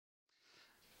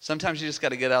Sometimes you just got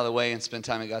to get out of the way and spend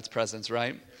time in God's presence,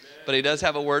 right? Amen. But he does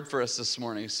have a word for us this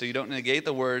morning, so you don't negate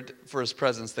the word for his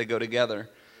presence. They go together.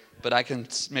 But I can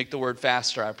make the word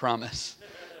faster, I promise.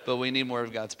 But we need more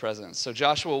of God's presence. So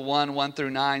Joshua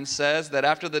 1:1-9 says that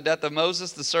after the death of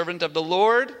Moses, the servant of the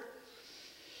Lord,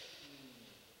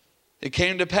 it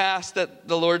came to pass that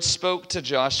the Lord spoke to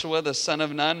Joshua, the son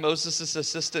of Nun, Moses'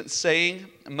 assistant, saying,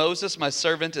 Moses, my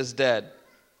servant, is dead.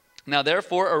 Now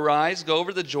therefore arise, go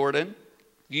over the Jordan,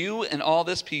 you and all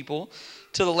this people,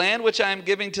 to the land which I am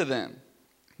giving to them,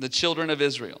 the children of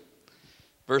Israel.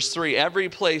 Verse 3, every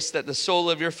place that the sole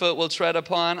of your foot will tread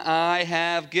upon, I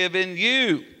have given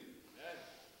you. Amen.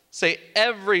 Say,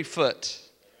 every foot.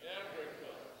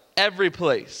 Every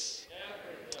place.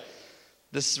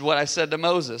 This is what I said to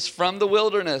Moses. From the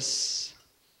wilderness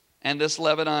and this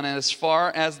Lebanon, and as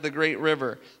far as the great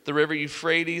river, the river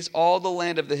Euphrates, all the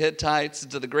land of the Hittites,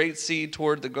 to the great sea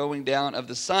toward the going down of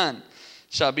the sun,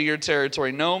 shall be your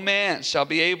territory. No man shall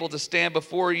be able to stand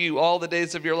before you all the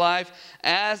days of your life.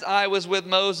 As I was with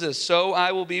Moses, so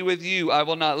I will be with you. I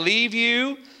will not leave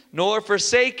you nor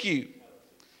forsake you.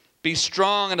 Be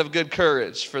strong and of good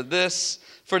courage. For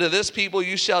to this people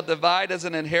you shall divide as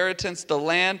an inheritance the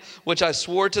land which I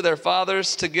swore to their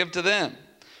fathers to give to them.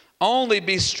 Only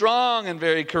be strong and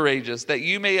very courageous, that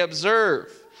you may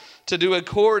observe to do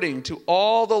according to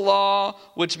all the law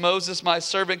which Moses my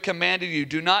servant commanded you.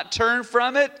 Do not turn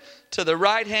from it to the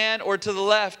right hand or to the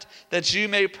left, that you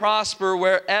may prosper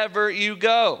wherever you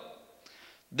go.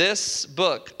 This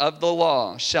book of the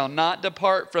law shall not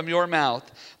depart from your mouth,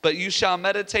 but you shall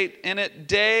meditate in it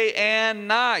day and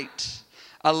night.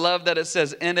 I love that it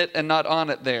says in it and not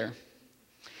on it there.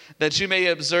 That you may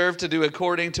observe to do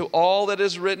according to all that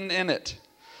is written in it.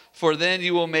 For then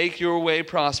you will make your way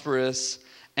prosperous,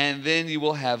 and then you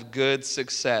will have good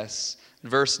success.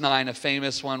 Verse 9, a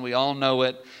famous one, we all know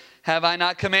it. Have I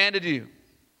not commanded you?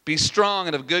 Be strong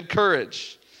and of good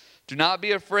courage. Do not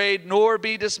be afraid, nor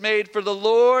be dismayed, for the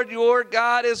Lord your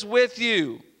God is with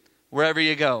you wherever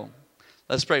you go.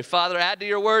 Let's pray. Father, add to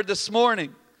your word this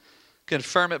morning.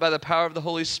 Confirm it by the power of the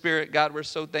Holy Spirit. God, we're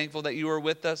so thankful that you are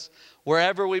with us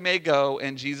wherever we may go.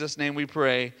 In Jesus' name we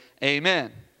pray.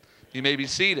 Amen. You may be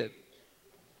seated.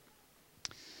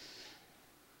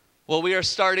 Well, we are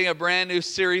starting a brand new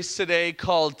series today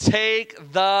called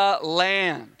Take the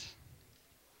Land.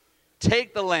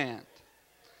 Take the Land.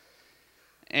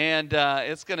 And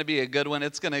it's going to be a good one.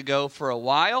 It's going to go for a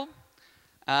while.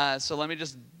 So let me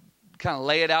just kind of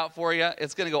lay it out for you.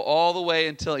 It's going to go all the way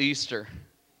until Easter,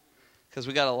 because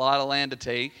we got a lot of land to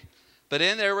take. But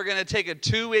in there, we're going to take a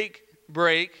 2-week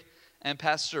break, and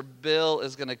Pastor Bill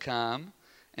is going to come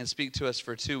and speak to us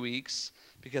for 2 weeks,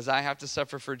 because I have to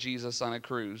suffer for Jesus on a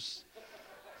cruise.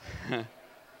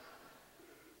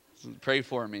 Pray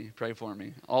for me. Pray for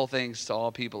me. All things to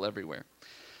all people everywhere.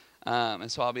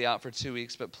 And so I'll be out for 2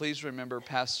 weeks. But please remember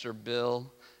Pastor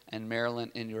Bill and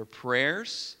Marilyn in your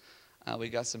prayers. We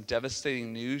got some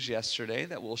devastating news yesterday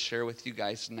that we'll share with you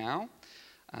guys now.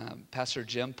 Pastor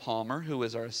Jim Palmer, who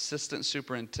is our assistant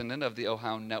superintendent of the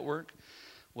Ohio Network,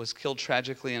 was killed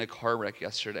tragically in a car wreck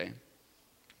yesterday.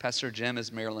 Pastor Jim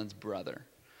is Marilyn's brother.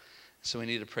 So we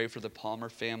need to pray for the Palmer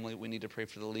family. We need to pray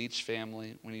for the Leach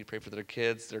family. We need to pray for their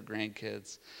kids, their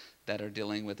grandkids that are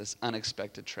dealing with this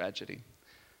unexpected tragedy.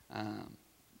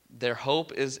 Their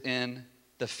hope is in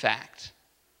the fact.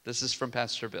 This is from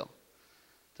Pastor Bill.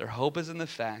 Their hope is in the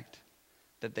fact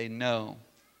that they know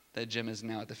that Jim is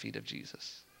now at the feet of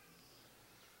Jesus.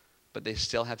 But they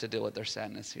still have to deal with their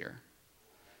sadness here.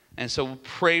 And so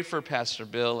pray for Pastor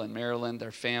Bill and Marilyn,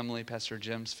 their family, Pastor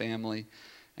Jim's family,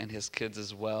 and his kids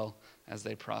as well as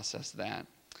they process that.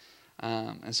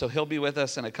 And so he'll be with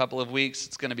us in a couple of weeks.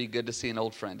 It's going to be good to see an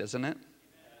old friend, isn't it?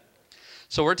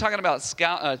 So we're talking about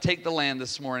Take the Land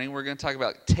this morning. We're going to talk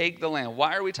about Take the Land.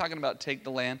 Why are we talking about Take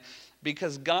the Land?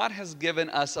 Because God has given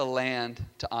us a land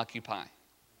to occupy.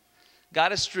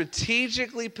 God has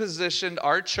strategically positioned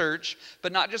our church,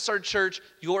 but not just our church,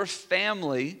 your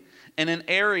family, in an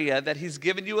area that he's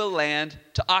given you a land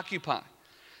to occupy.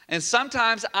 And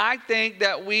sometimes I think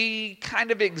that we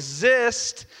kind of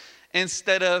exist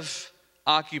instead of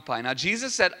occupy. Now,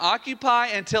 Jesus said, occupy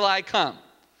until I come.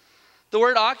 The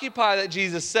word occupy that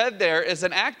Jesus said there is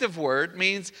an active word,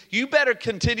 means you better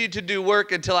continue to do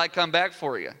work until I come back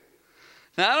for you.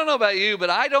 Now, I don't know about you, but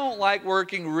I don't like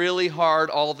working really hard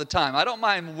all the time. I don't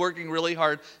mind working really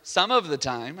hard some of the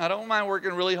time. I don't mind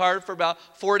working really hard for about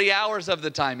 40 hours of the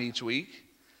time each week.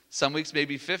 Some weeks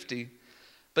maybe 50.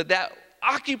 But that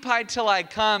occupy till I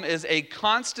come is a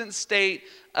constant state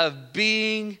of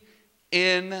being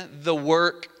in the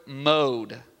work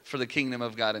mode for the kingdom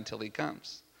of God until he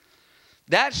comes.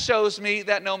 That shows me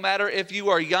that no matter if you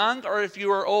are young or if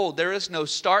you are old, there is no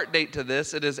start date to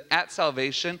this. It is at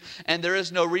salvation, and there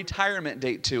is no retirement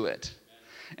date to it.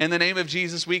 In the name of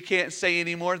Jesus, we can't say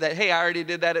anymore that, hey, I already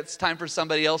did that. It's time for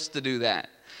somebody else to do that.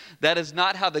 That is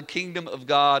not how the kingdom of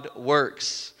God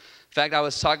works. In fact, I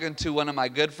was talking to one of my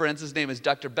good friends. His name is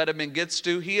Dr. Beda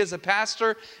Mengistu. He is a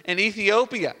pastor in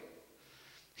Ethiopia.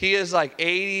 He is like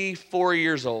 84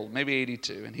 years old, maybe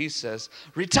 82. And he says,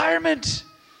 retirement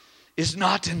is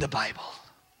not in the Bible.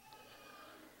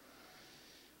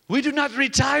 We do not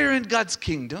retire in God's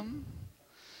kingdom,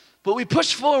 but we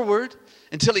push forward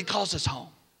until he calls us home.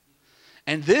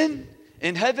 And then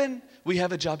in heaven, we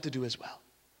have a job to do as well.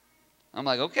 I'm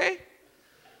like, okay.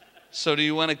 So do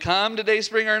you want to come to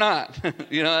Dayspring or not?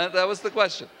 That was the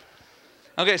question.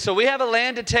 Okay, so we have a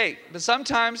land to take. But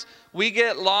sometimes we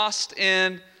get lost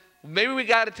in, maybe we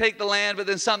got to take the land, but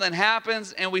then something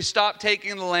happens and we stop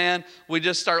taking the land. We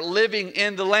just start living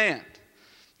in the land.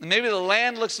 And maybe the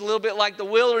land looks a little bit like the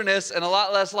wilderness and a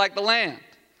lot less like the land.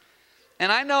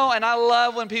 And I know and I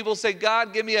love when people say,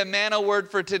 God, give me a manna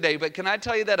word for today. But can I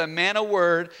tell you that a manna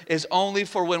word is only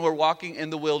for when we're walking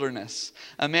in the wilderness.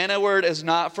 A manna word is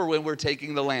not for when we're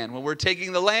taking the land. When we're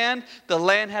taking the land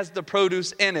has the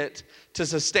produce in it to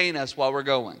sustain us while we're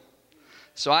going.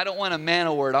 So I don't want a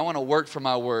manna word. I want to work for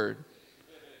my word.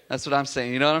 That's what I'm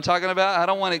saying. You know what I'm talking about? I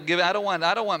don't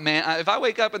want manna. If I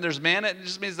wake up and there's manna, it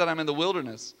just means that I'm in the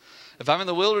wilderness. If I'm in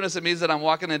the wilderness, it means that I'm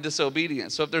walking in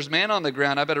disobedience. So if there's manna on the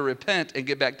ground, I better repent and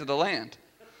get back to the land.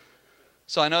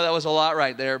 So I know that was a lot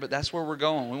right there, but that's where we're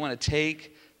going. We want to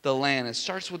take the land. It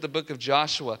starts with the book of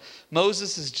Joshua.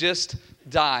 Moses has just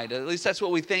died. At least that's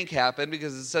what we think happened,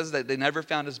 because it says that they never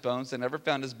found his bones. They never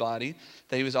found his body,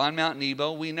 that he was on Mount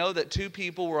Nebo. We know that two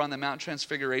people were on the Mount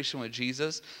Transfiguration with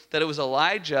Jesus, that it was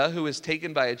Elijah, who was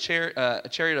taken by a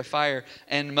chariot of fire,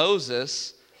 and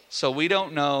Moses. So we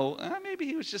don't know. Maybe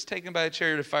he was just taken by a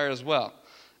chariot of fire as well.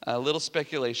 A little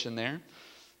speculation there.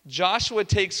 Joshua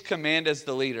takes command as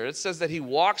the leader. It says that he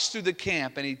walks through the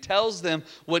camp and he tells them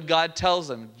what God tells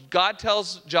him. God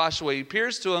tells Joshua, he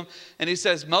appears to him and he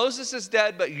says, Moses is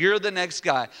dead, but you're the next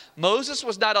guy. Moses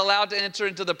was not allowed to enter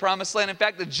into the promised land. In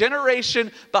fact, the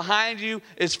generation behind you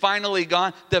is finally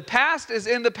gone. The past is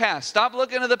in the past. Stop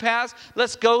looking at the past.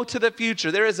 Let's go to the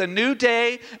future. There is a new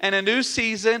day and a new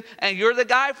season, and you're the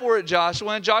guy for it,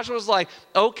 Joshua. And Joshua was like,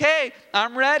 okay,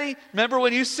 I'm ready. Remember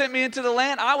when you sent me into the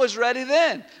land? I was ready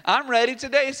then. I'm ready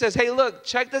today. He says, hey, look,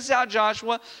 check this out,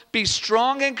 Joshua. Be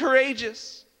strong and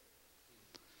courageous.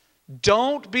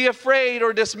 Don't be afraid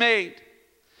or dismayed.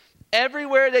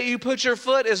 Everywhere that you put your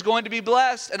foot is going to be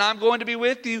blessed, and I'm going to be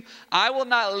with you. I will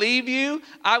not leave you.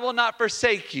 I will not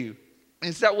forsake you.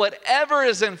 It's that whatever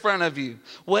is in front of you,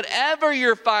 whatever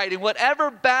you're fighting, whatever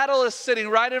battle is sitting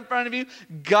right in front of you,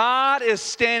 God is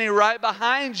standing right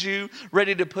behind you,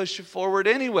 ready to push you forward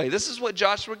anyway. This is what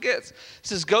Joshua gets. He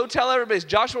says, go tell everybody.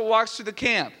 Joshua walks through the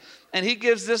camp, and he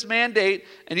gives this mandate,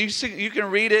 and you can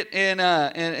read it in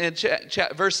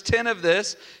verse 10 of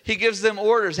this. He gives them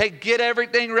orders. Hey, get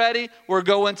everything ready. We're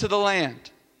going to the land.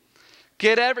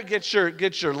 Get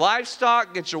your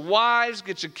livestock, get your wives,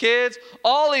 get your kids,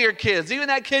 all of your kids. Even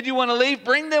that kid you want to leave,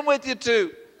 bring them with you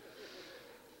too.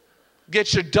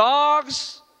 Get your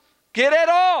dogs, get it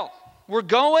all. We're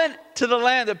going to the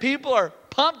land. The people are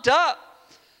pumped up.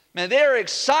 Man, they're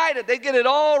excited. They get it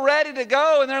all ready to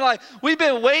go. And they're like, we've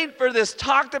been waiting for this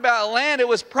talked about land. It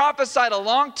was prophesied a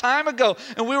long time ago.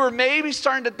 And we were maybe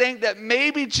starting to think that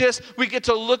maybe just we get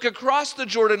to look across the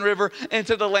Jordan River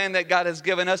into the land that God has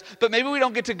given us. But maybe we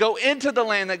don't get to go into the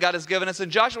land that God has given us. And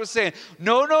Joshua was saying,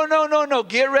 no.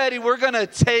 Get ready. We're going to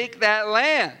take that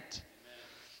land.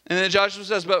 And then Joshua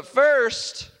says, but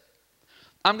first,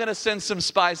 I'm going to send some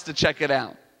spies to check it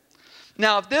out.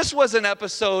 Now, if this was an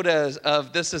episode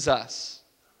of This Is Us,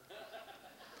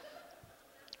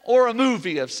 or a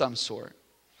movie of some sort,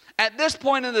 at this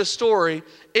point in the story,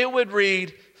 it would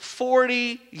read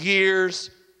 40 years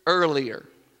earlier.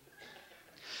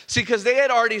 See, because they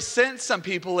had already sent some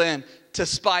people in to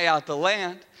spy out the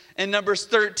land. In Numbers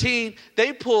 13,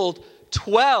 they pulled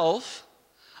 12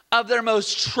 of their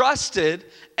most trusted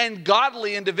and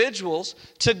godly individuals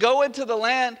to go into the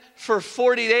land for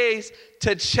 40 days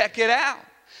to check it out.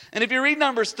 And if you read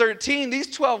Numbers 13, these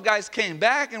 12 guys came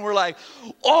back and were like,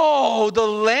 oh, the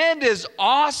land is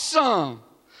awesome.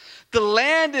 The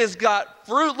land has got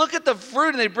fruit. Look at the fruit.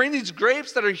 And they bring these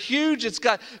grapes that are huge. It's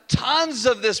got tons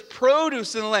of this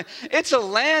produce in the land. It's a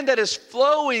land that is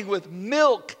flowing with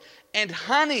milk and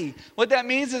honey. What that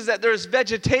means is that there's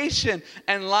vegetation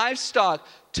and livestock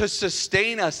to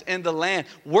sustain us in the land.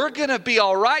 We're going to be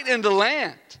all right in the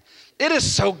land. It is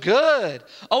so good.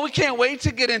 Oh, we can't wait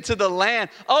to get into the land.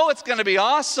 Oh, it's going to be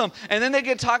awesome. And then they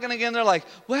get talking again. They're like,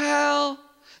 well,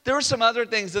 there were some other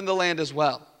things in the land as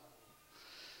well.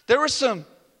 There were some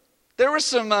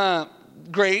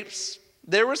grapes.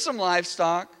 There were some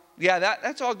livestock. Yeah,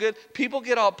 that's all good. People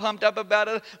get all pumped up about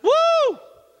it. Woo!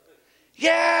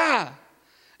 Yeah.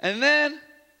 And then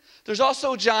there's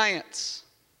also giants.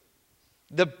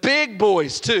 The big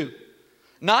boys too.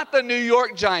 Not the New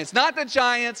York Giants. Not the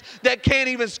Giants that can't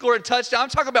even score a touchdown. I'm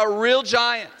talking about real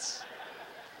giants.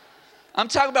 I'm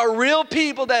talking about real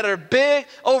people that are big,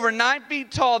 over 9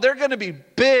 feet tall. They're going to be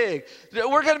big.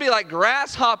 We're going to be like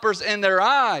grasshoppers in their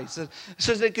eyes.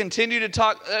 So as they continue to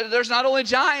talk, there's not only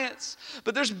giants,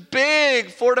 but there's big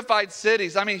fortified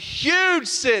cities. I mean, huge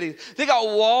cities. They got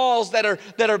walls that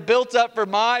are built up for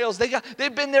miles.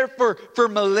 They've been there for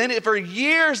millennia, for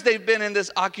years. They've been in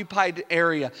this occupied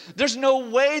area. There's no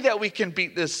way that we can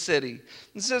beat this city.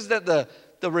 It says that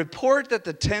the report that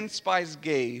the 10 spies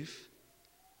gave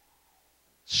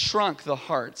shrunk the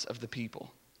hearts of the people.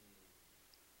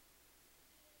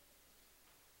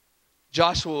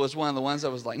 Joshua was one of the ones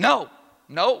that was like, no,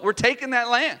 we're taking that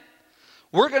land.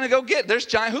 We're going to go get, there's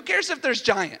giants. Who cares if there's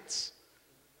giants?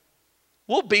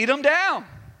 We'll beat them down.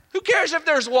 Who cares if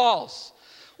there's walls?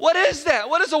 What is that?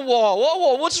 What is a wall?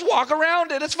 Whoa, we'll just walk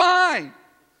around it. It's fine.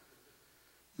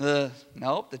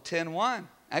 Nope, the 10 won.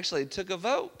 Actually, it took a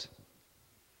vote.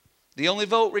 The only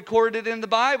vote recorded in the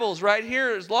Bible is right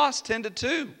here is lost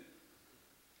 10-2.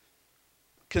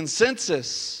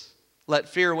 Consensus, let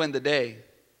fear win the day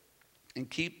and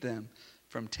keep them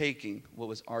from taking what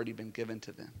was already been given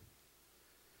to them.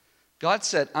 God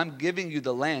said, I'm giving you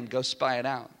the land, go spy it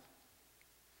out.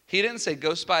 He didn't say,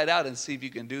 go spy it out and see if you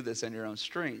can do this in your own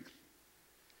strength.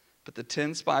 But the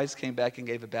 10 spies came back and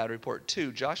gave a bad report.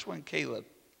 2, Joshua and Caleb,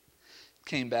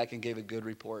 came back and gave a good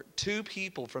report. 2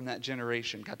 people from that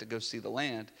generation got to go see the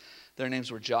land. Their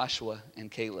names were Joshua and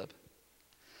Caleb.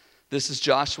 This is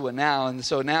Joshua now. And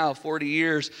so now 40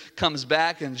 years comes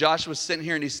back and Joshua's sitting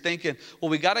here and he's thinking,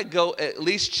 well, we got to go at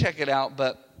least check it out.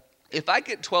 But if I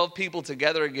get 12 people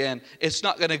together again, it's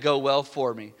not going to go well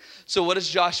for me. So what does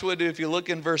Joshua do? If you look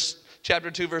in chapter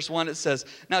 2, verse 1, it says,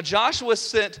 now Joshua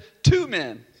sent 2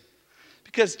 men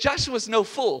because Joshua's no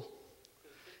fool.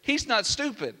 He's not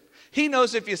stupid. He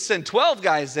knows if you send 12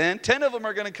 guys in, 10 of them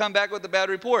are going to come back with a bad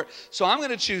report. So I'm going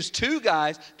to choose 2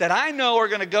 guys that I know are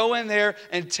going to go in there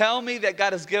and tell me that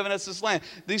God has given us this land.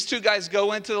 These 2 guys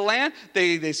go into the land.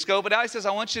 They scope it out. He says,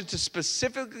 I want you to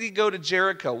specifically go to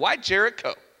Jericho. Why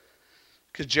Jericho?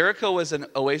 Because Jericho was an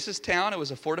oasis town. It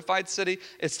was a fortified city.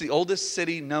 It's the oldest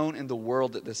city known in the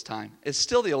world at this time. It's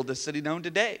still the oldest city known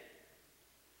today.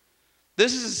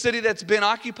 This is a city that's been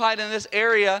occupied in this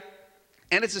area.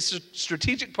 And it's a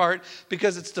strategic part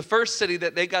because it's the first city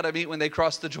that they got to meet when they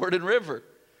cross the Jordan River.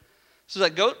 So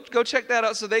it's like, go check that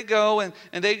out. So they go and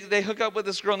they hook up with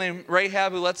this girl named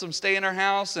Rahab who lets them stay in her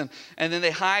house. And then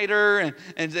they hide her.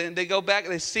 And then they go back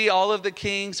and they see all of the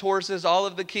king's horses, all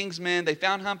of the king's men. They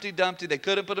found Humpty Dumpty. They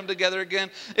couldn't put them together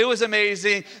again. It was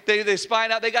amazing. They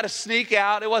spied out. They got to sneak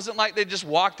out. It wasn't like they just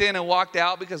walked in and walked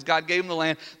out because God gave them the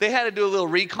land. They had to do a little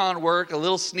recon work, a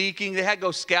little sneaking. They had to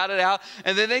go scout it out.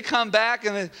 And then they come back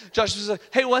and then Joshua's like,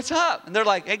 hey, what's up? And they're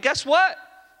like, hey, guess what?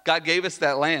 God gave us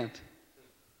that land.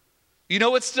 You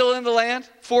know what's still in the land?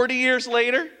 40 years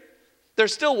later,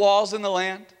 there's still walls in the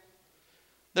land.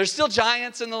 There's still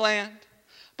giants in the land.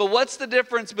 But what's the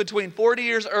difference between 40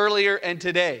 years earlier and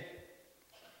today?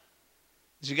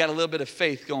 Is you got a little bit of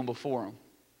faith going before them.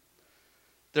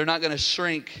 They're not going to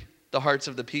shrink the hearts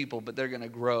of the people, but they're going to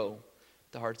grow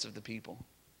the hearts of the people.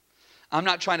 I'm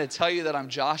not trying to tell you that I'm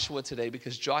Joshua today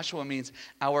because Joshua means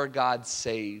our God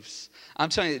saves. I'm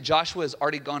telling you that Joshua has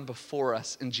already gone before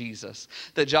us in Jesus.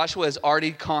 That Joshua has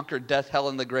already conquered death, hell,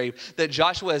 and the grave. That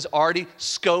Joshua has already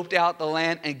scoped out the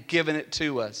land and given it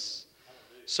to us.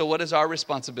 So what is our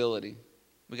responsibility?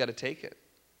 We got to take it.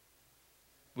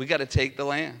 We got to take the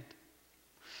land.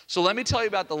 So let me tell you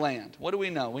about the land. What do we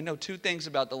know? We know 2 things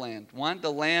about the land. 1,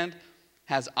 the land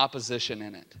has opposition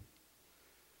in it.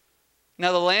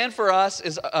 Now, the land for us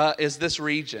is this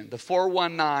region, the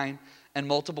 419 and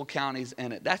multiple counties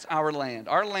in it. That's our land.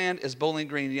 Our land is Bowling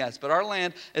Green, yes, but our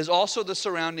land is also the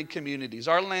surrounding communities.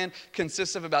 Our land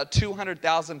consists of about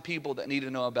 200,000 people that need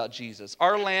to know about Jesus.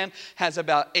 Our land has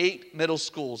about 8 middle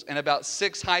schools and about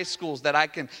 6 high schools that I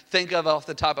can think of off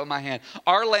the top of my hand.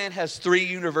 Our land has 3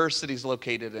 universities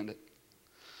located in it.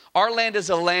 Our land is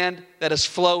a land that is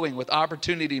flowing with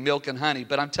opportunity, milk, and honey.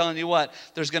 But I'm telling you what,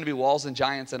 there's going to be walls and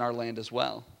giants in our land as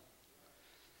well.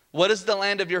 What does the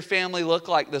land of your family look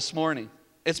like this morning?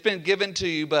 It's been given to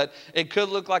you, but it could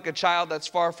look like a child that's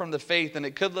far from the faith, and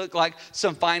it could look like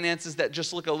some finances that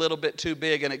just look a little bit too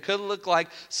big, and it could look like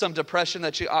some depression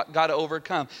that you got to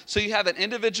overcome. So you have an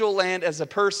individual land as a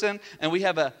person, and we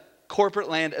have a corporate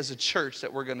land as a church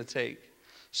that we're going to take.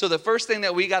 So the first thing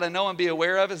that we got to know and be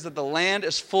aware of is that the land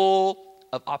is full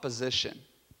of opposition.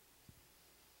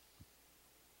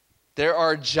 There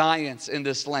are giants in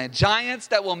this land, giants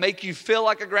that will make you feel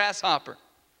like a grasshopper.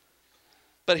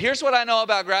 But here's what I know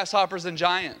about grasshoppers and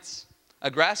giants.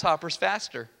 A grasshopper's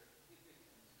faster.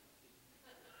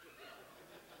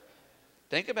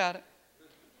 Think about it.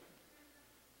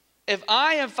 If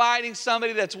I am fighting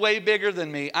somebody that's way bigger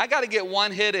than me, I got to get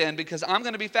one hit in because I'm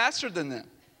going to be faster than them.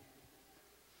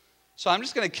 So I'm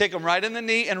just going to kick them right in the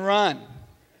knee and run.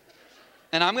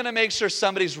 And I'm going to make sure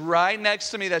somebody's right next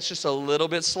to me that's just a little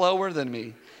bit slower than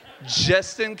me,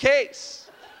 just in case.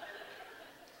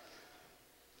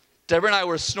 Deborah and I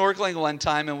were snorkeling one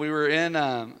time, and we were in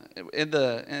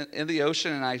the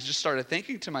ocean, and I just started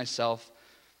thinking to myself,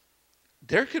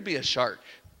 there could be a shark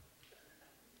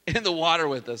in the water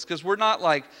with us, because we're not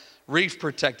like reef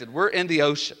protected. We're in the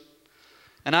ocean.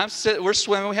 And we're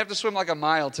swimming. We have to swim like a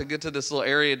mile to get to this little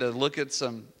area to look at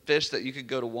some fish that you could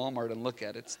go to Walmart and look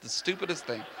at. It's the stupidest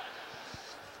thing.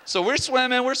 So we're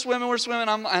swimming.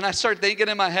 And I start thinking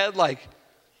in my head, like,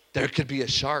 there could be a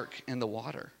shark in the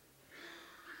water.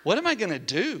 What am I going to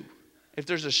do if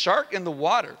there's a shark in the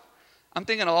water? I'm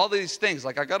thinking of all these things.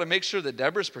 Like, I got to make sure that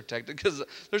Deborah's protected, because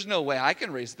there's no way I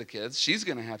can raise the kids. She's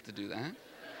going to have to do that.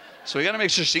 So we got to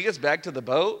make sure she gets back to the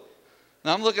boat.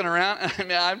 And I'm looking around.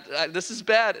 I mean, this is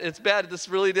bad. It's bad. This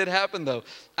really did happen, though.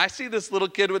 I see this little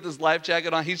kid with his life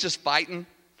jacket on. He's just fighting.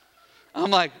 I'm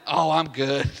like, oh, I'm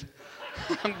good.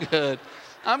 I'm good.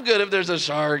 I'm good if there's a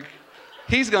shark.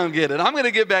 He's going to get it. I'm going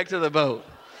to get back to the boat.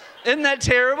 Isn't that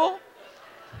terrible?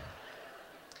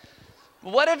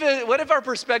 What if our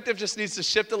perspective just needs to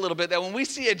shift a little bit, that when we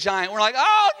see a giant, we're like,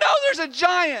 oh, no, there's a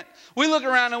giant. We look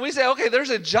around and we say, okay,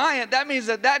 there's a giant. That means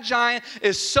that giant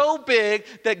is so big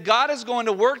that God is going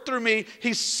to work through me.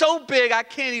 He's so big, I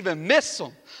can't even miss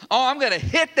him. Oh, I'm going to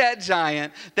hit that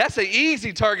giant. That's an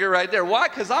easy target right there. Why?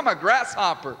 Because I'm a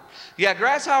grasshopper. Yeah,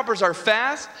 grasshoppers are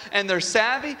fast and they're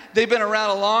savvy. They've been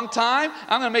around a long time.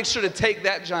 I'm going to make sure to take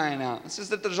that giant out. It says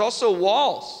that there's also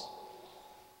walls.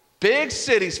 Big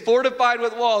cities fortified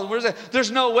with walls. There's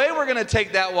no way we're going to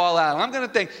take that wall out. I'm going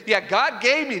to think, yeah, God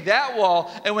gave me that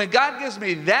wall. And when God gives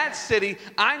me that city,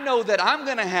 I know that I'm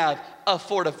going to have a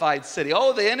fortified city.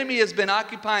 Oh, the enemy has been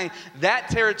occupying that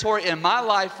territory in my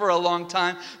life for a long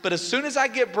time. But as soon as I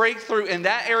get breakthrough in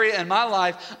that area in my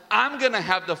life, I'm going to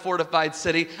have the fortified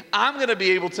city. I'm going to be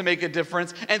able to make a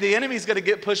difference. And the enemy's going to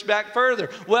get pushed back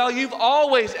further. Well, you've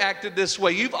always acted this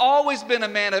way. You've always been a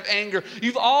man of anger.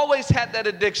 You've always had that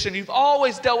addiction. You've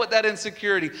always dealt with that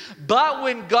insecurity. But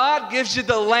when God gives you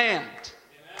the land,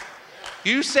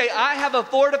 you say, I have a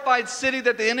fortified city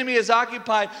that the enemy has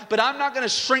occupied, but I'm not going to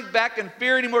shrink back in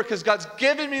fear anymore because God's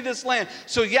given me this land.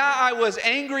 So yeah, I was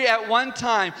angry at one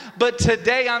time, but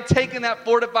today I'm taking that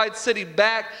fortified city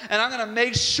back, and I'm going to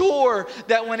make sure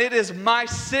that when it is my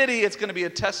city, it's going to be a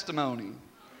testimony.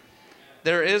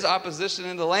 There is opposition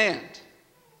in the land.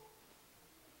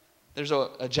 There's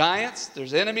a giants,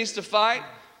 there's enemies to fight,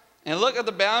 and look at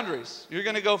the boundaries. You're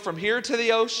going to go from here to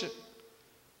the ocean.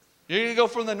 You're going to go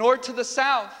from the north to the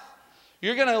south.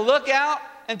 You're going to look out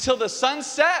until the sun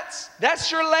sets. That's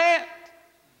your land.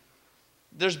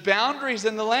 There's boundaries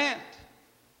in the land.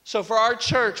 So for our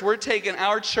church, we're taking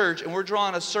our church and we're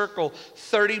drawing a circle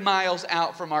 30 miles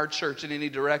out from our church in any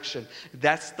direction.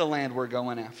 That's the land we're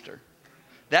going after.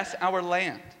 That's our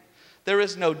land. There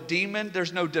is no demon,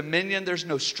 there's no dominion, there's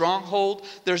no stronghold,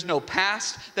 there's no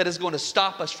past that is going to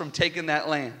stop us from taking that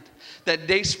land. That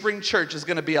Dayspring Church is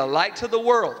going to be a light to the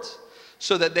world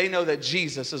so that they know that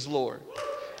Jesus is Lord.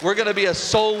 We're going to be a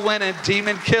soul-winning,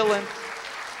 demon-killing,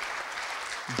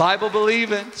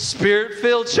 Bible-believing,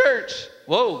 Spirit-filled church.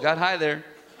 Whoa, got high there.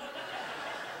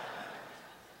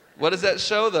 What does that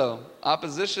show, though?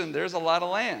 Opposition, there's a lot of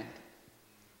land.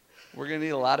 We're going to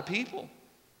need a lot of people.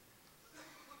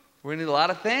 We're going to need a lot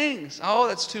of things. Oh,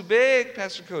 that's too big,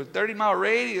 Pastor Coach. 30-mile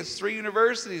radius, 3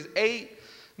 universities, 8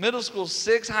 middle school,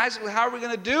 6 high school. How are we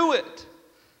going to do it?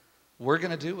 We're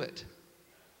going to do it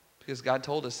because God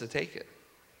told us to take it.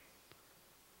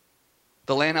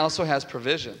 The land also has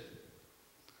provision.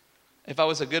 If I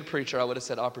was a good preacher, I would have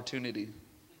said opportunity.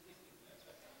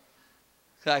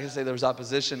 I can say there was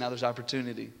opposition, now there's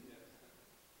opportunity.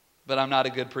 But I'm not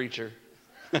a good preacher.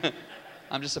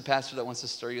 I'm just a pastor that wants to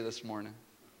stir you this morning.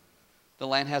 The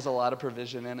land has a lot of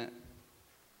provision in it.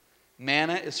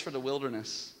 Manna is for the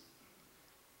wilderness.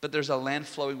 but there's a land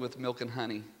flowing with milk and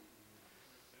honey.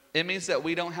 It means that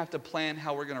we don't have to plan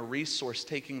how we're going to resource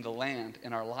taking the land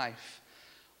in our life.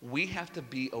 We have to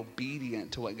be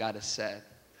obedient to what God has said.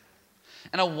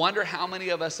 And I wonder how many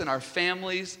of us in our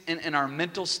families and in our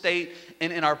mental state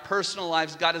and in our personal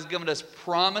lives, God has given us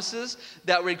promises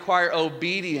that require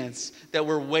obedience, that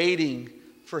we're waiting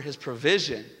for his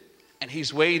provision, and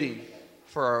he's waiting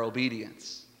for our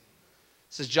obedience.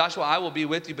 It says, Joshua, I will be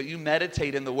with you, but you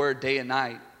meditate in the word day and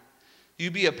night.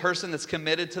 You be a person that's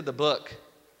committed to the book.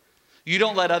 You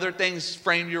don't let other things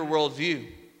frame your worldview.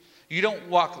 You don't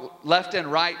walk left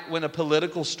and right when a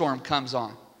political storm comes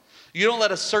on. You don't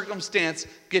let a circumstance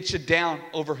get you down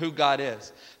over who God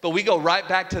is. But we go right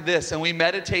back to this and we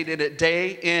meditate in it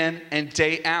day in and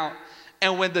day out.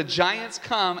 And when the giants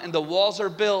come and the walls are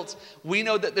built, we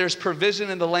know that there's provision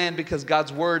in the land because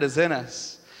God's word is in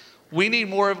us. We need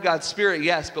more of God's Spirit,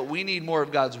 yes, but we need more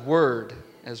of God's word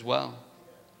as well.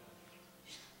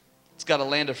 It's got a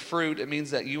land of fruit. It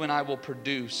means that you and I will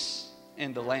produce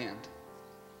in the land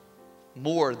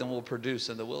more than we'll produce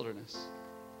in the wilderness.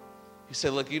 You say,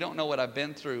 look, you don't know what I've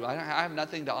been through. I have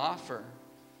nothing to offer.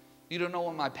 You don't know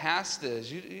what my past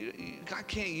is. God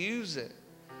can't use it.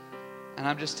 And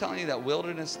I'm just telling you that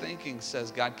wilderness thinking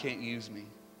says God can't use me.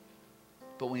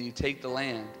 But when you take the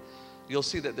land, you'll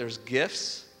see that there's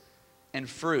gifts and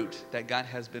fruit that God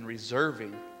has been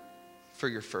reserving for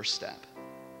your first step.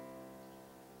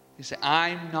 You say,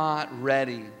 I'm not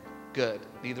ready. Good.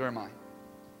 Neither am I.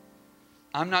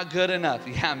 I'm not good enough.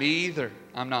 Yeah, me either.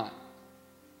 I'm not.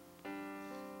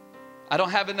 I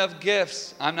don't have enough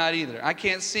gifts. I'm not either. I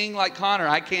can't sing like Connor.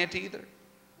 I can't either.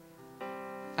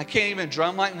 I can't even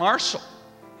drum like Marshall.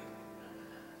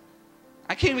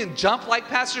 I can't even jump like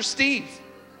Pastor Steve.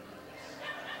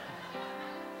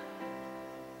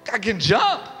 I can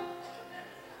jump.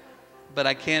 But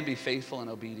I can be faithful and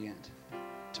obedient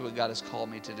to what God has called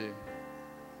me to do.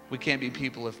 We can be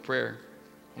people of prayer.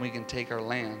 And we can take our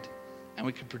land and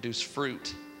we can produce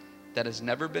fruit that has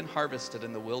never been harvested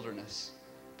in the wilderness,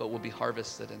 but will be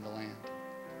harvested in the land.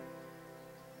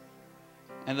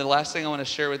 And the last thing I want to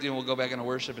share with you, and we'll go back into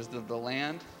worship, is that the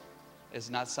land is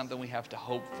not something we have to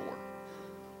hope for.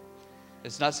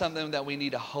 It's not something that we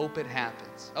need to hope it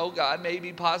happens. Oh God,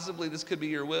 maybe, possibly this could be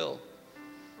your will.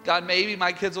 God, maybe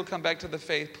my kids will come back to the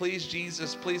faith. Please,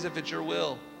 Jesus, please, if it's your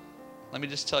will. Let me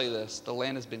just tell you this. The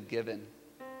land has been given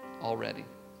already.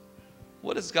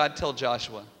 What does God tell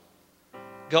Joshua?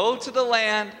 Go to the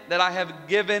land that I have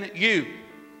given you.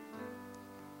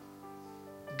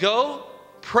 Go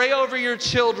pray over your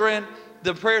children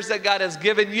the prayers that God has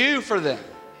given you for them.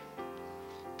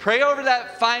 Pray over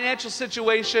that financial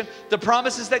situation, the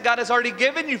promises that God has already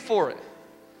given you for it.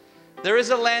 There is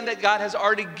a land that God has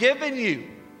already given you.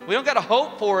 We don't got to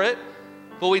hope for it,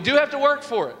 but we do have to work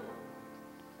for it.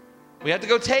 We have to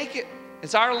go take it.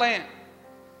 It's our land.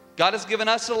 God has given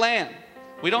us a land.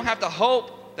 We don't have to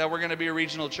hope that we're going to be a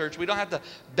regional church. We don't have to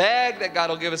beg that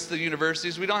God will give us the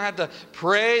universities. We don't have to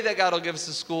pray that God will give us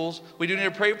the schools. We do need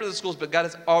to pray for the schools, but God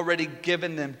has already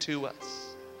given them to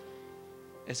us.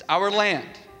 It's our land.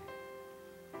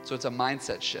 So it's a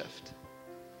mindset shift.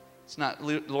 It's not,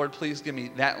 Lord, please give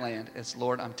me that land. It's,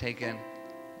 Lord, I'm taking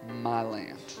my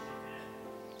land.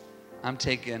 I'm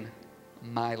taking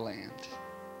my land.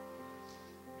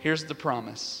 Here's the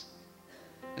promise,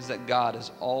 is that God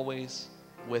is always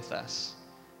with us.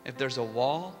 If there's a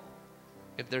wall,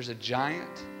 if there's a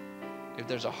giant, if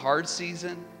there's a hard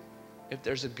season, if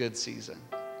there's a good season,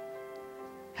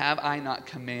 have I not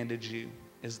commanded you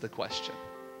is the question.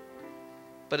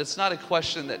 But it's not a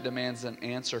question that demands an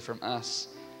answer from us,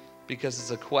 because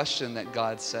it's a question that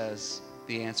God says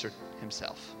the answer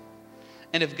himself.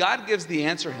 And if God gives the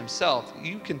answer himself,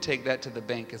 you can take that to the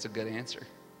bank as a good answer.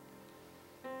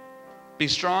 Be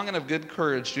strong and of good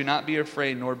courage. Do not be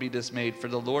afraid nor be dismayed, for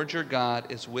the Lord your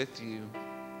God is with you,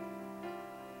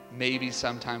 maybe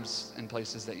sometimes in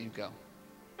places that you go.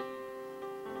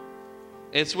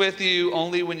 It's with you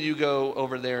only when you go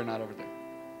over there, not over there.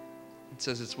 It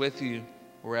says it's with you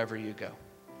wherever you go.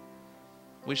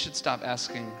 We should stop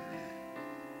asking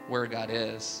where God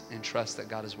is and trust that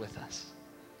God is with us.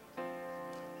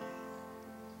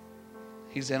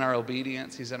 He's in our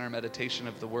obedience. He's in our meditation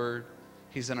of the word.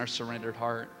 He's in our surrendered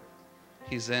heart.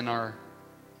 He's in our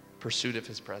pursuit of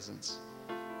his presence.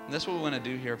 And that's what we want to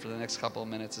do here for the next couple of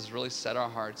minutes, is really set our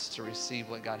hearts to receive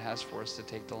what God has for us to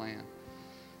take the land.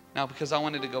 Now, because I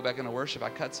wanted to go back into worship, I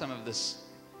cut some of this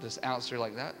out, so you're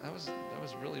like, that was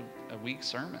really a weak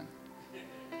sermon.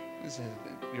 I said,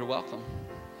 you're welcome.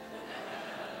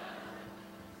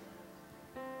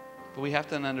 But we have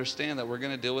to understand that we're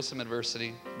going to deal with some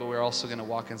adversity, but we're also going to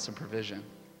walk in some provision.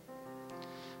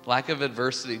 Lack of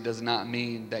adversity does not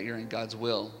mean that you're in God's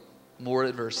will. More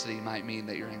adversity might mean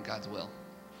that you're in God's will.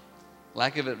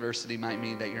 Lack of adversity might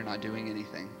mean that you're not doing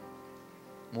anything.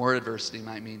 More adversity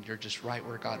might mean you're just right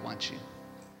where God wants you.